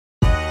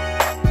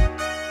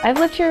I've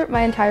lived here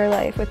my entire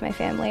life with my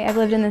family. I've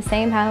lived in the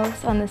same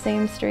house, on the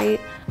same street.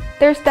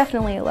 There's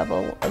definitely a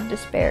level of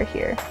despair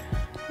here.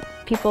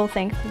 People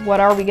think,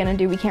 what are we gonna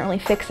do? We can't really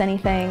fix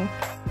anything.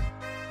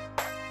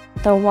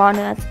 The water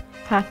that's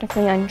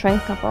practically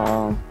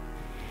undrinkable.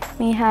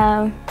 We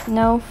have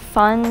no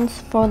funds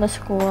for the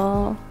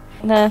school.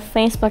 The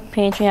Facebook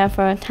page we have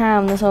for our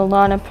town, there's a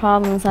lot of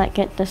problems that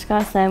get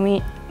discussed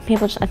and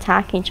people just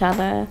attack each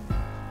other.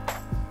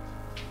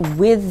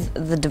 With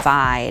the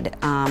divide,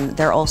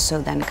 there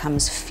also then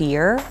comes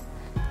fear,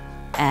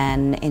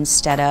 and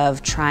instead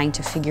of trying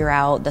to figure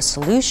out the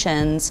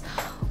solutions,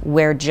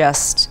 we're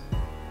just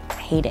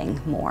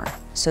hating more.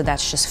 So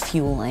that's just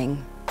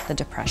fueling the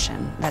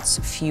depression, that's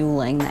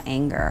fueling the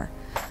anger.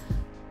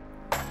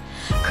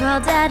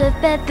 Crawled out of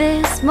bed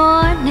this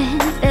morning,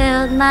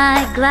 filled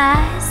my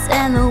glass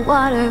and the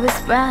water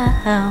was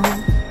brown.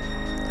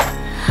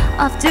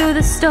 Off to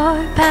the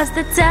store, past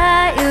the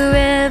tire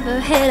river,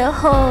 hit a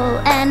hole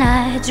and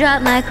I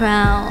dropped my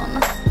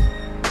crown.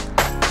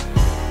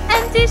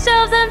 Empty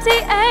shelves,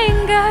 empty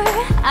anger,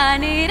 I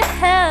need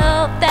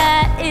help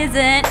that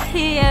isn't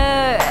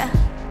here.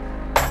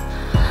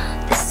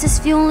 This is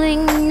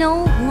fueling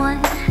no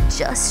one,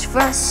 just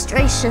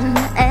frustration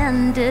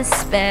and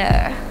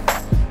despair.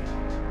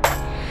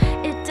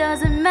 It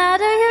doesn't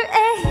matter your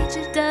age,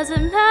 it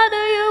doesn't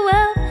matter your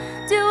wealth.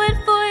 Do it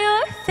for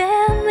your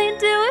family,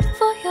 do it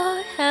for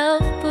your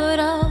health. Put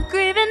all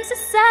grievance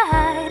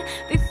aside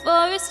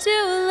before it's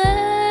too late.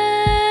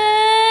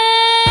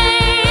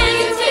 Will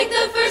you take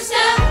the first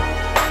step?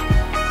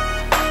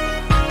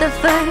 The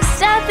first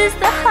step is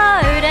the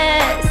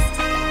hardest.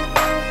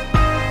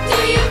 Do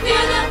you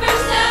fear the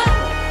first step?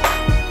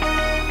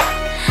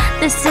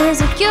 This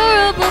is a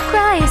curable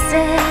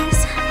crisis.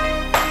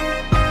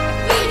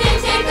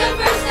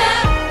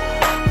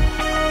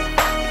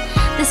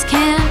 This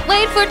can't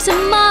wait for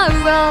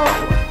tomorrow.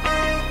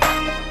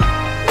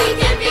 We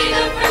can be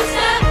the first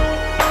step.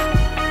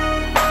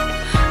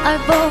 Our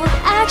bold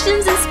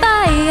actions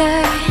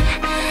inspire,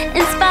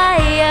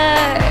 inspire.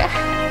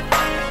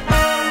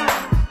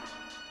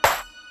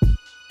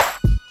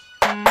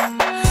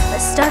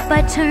 Let's start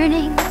by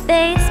turning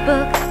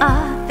Facebook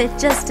off. It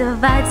just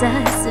divides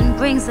us and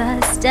brings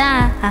us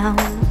down.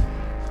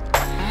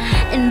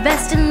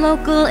 Invest in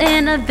local,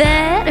 in a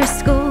better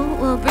school.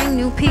 We'll bring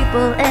new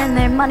people and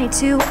their money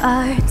to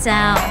our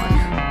town.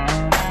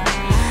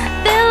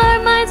 Fill our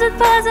minds with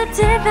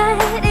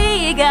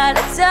positivity.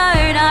 Gotta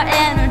turn our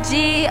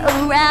energy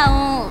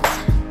around.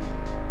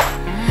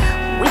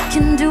 We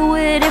can do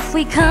it if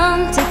we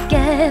come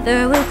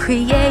together. We'll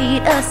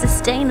create a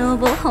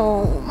sustainable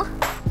home.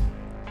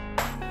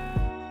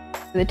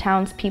 The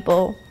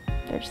townspeople,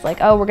 they're just like,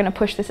 oh, we're gonna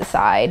push this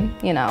aside,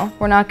 you know,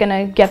 we're not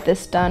gonna get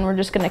this done, we're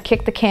just gonna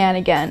kick the can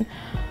again.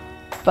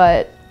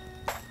 But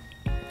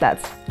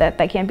that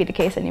can't be the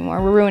case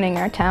anymore. We're ruining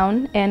our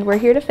town and we're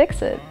here to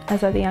fix it,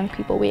 as are the young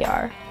people we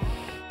are.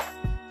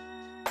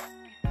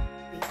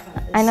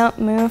 I don't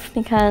move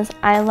because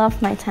I love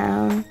my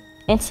town.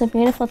 It's a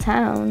beautiful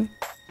town.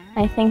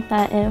 I think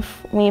that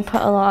if we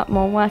put a lot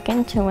more work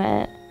into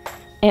it,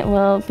 it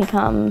will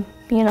become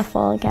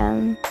beautiful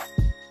again.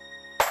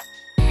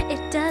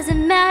 It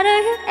doesn't matter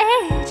your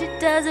age, it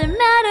doesn't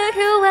matter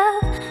your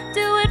wealth.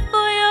 Do it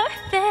for your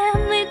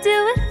family,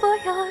 do it for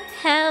your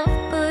health.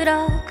 Put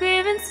all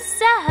grievance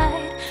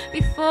aside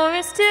before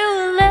it's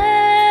too late.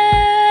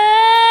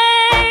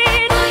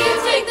 Will you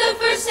take the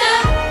first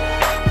step?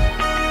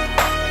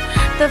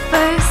 The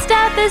first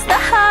step is the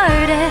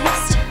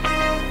hardest.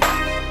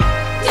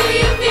 Do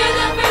you fear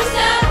the first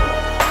step?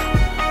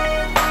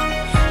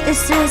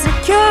 This is a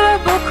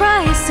curable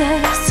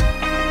crisis.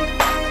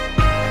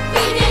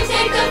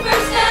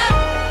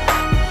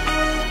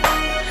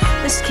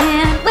 This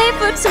can't wait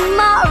for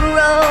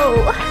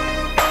tomorrow.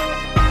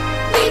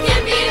 We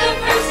can be the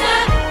first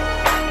step.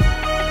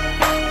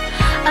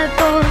 Our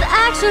bold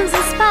actions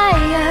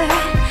inspire,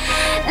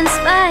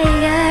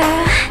 inspire,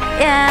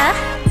 yeah.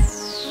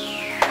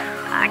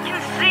 I can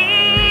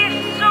see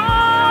so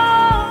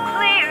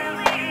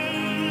clearly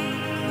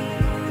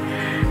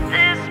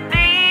this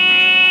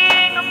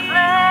being a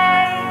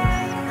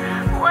place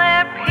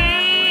where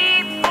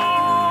people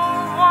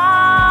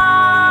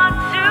want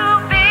to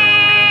be.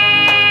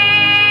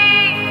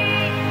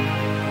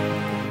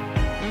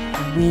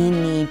 We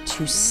need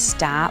to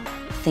stop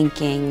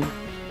thinking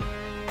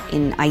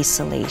in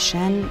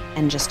isolation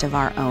and just of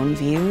our own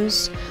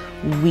views.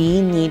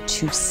 We need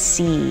to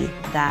see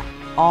that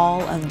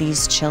all of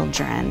these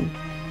children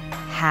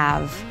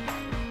have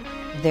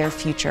their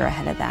future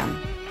ahead of them.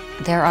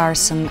 There are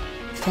some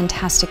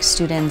fantastic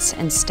students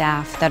and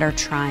staff that are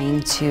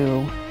trying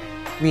to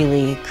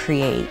really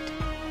create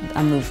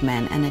a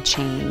movement and a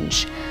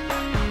change.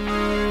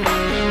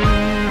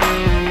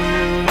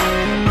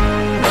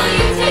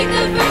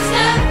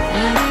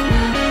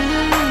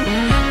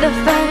 The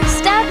first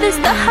step is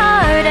the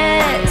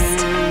hardest.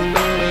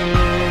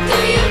 Do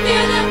you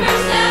fear the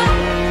first step?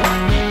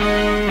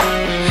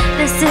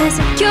 This is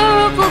a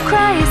curable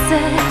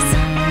crisis.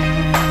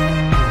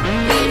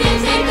 We can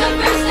take the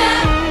first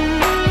step.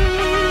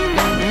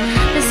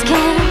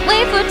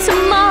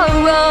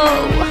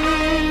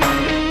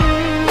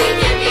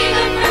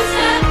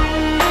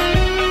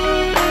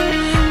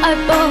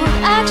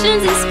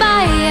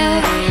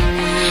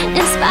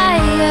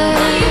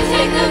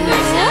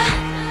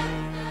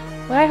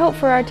 hope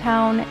for our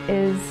town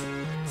is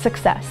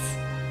success.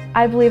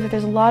 I believe that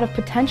there's a lot of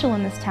potential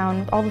in this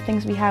town with all the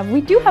things we have. We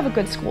do have a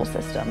good school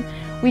system.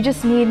 We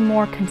just need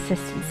more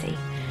consistency.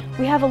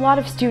 We have a lot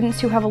of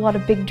students who have a lot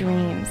of big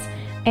dreams,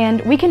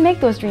 and we can make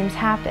those dreams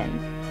happen,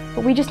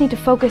 but we just need to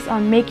focus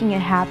on making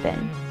it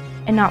happen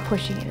and not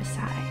pushing it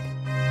aside.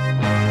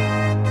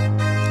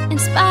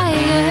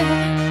 Inspire,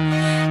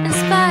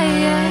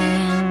 inspire,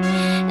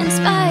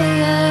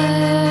 inspire.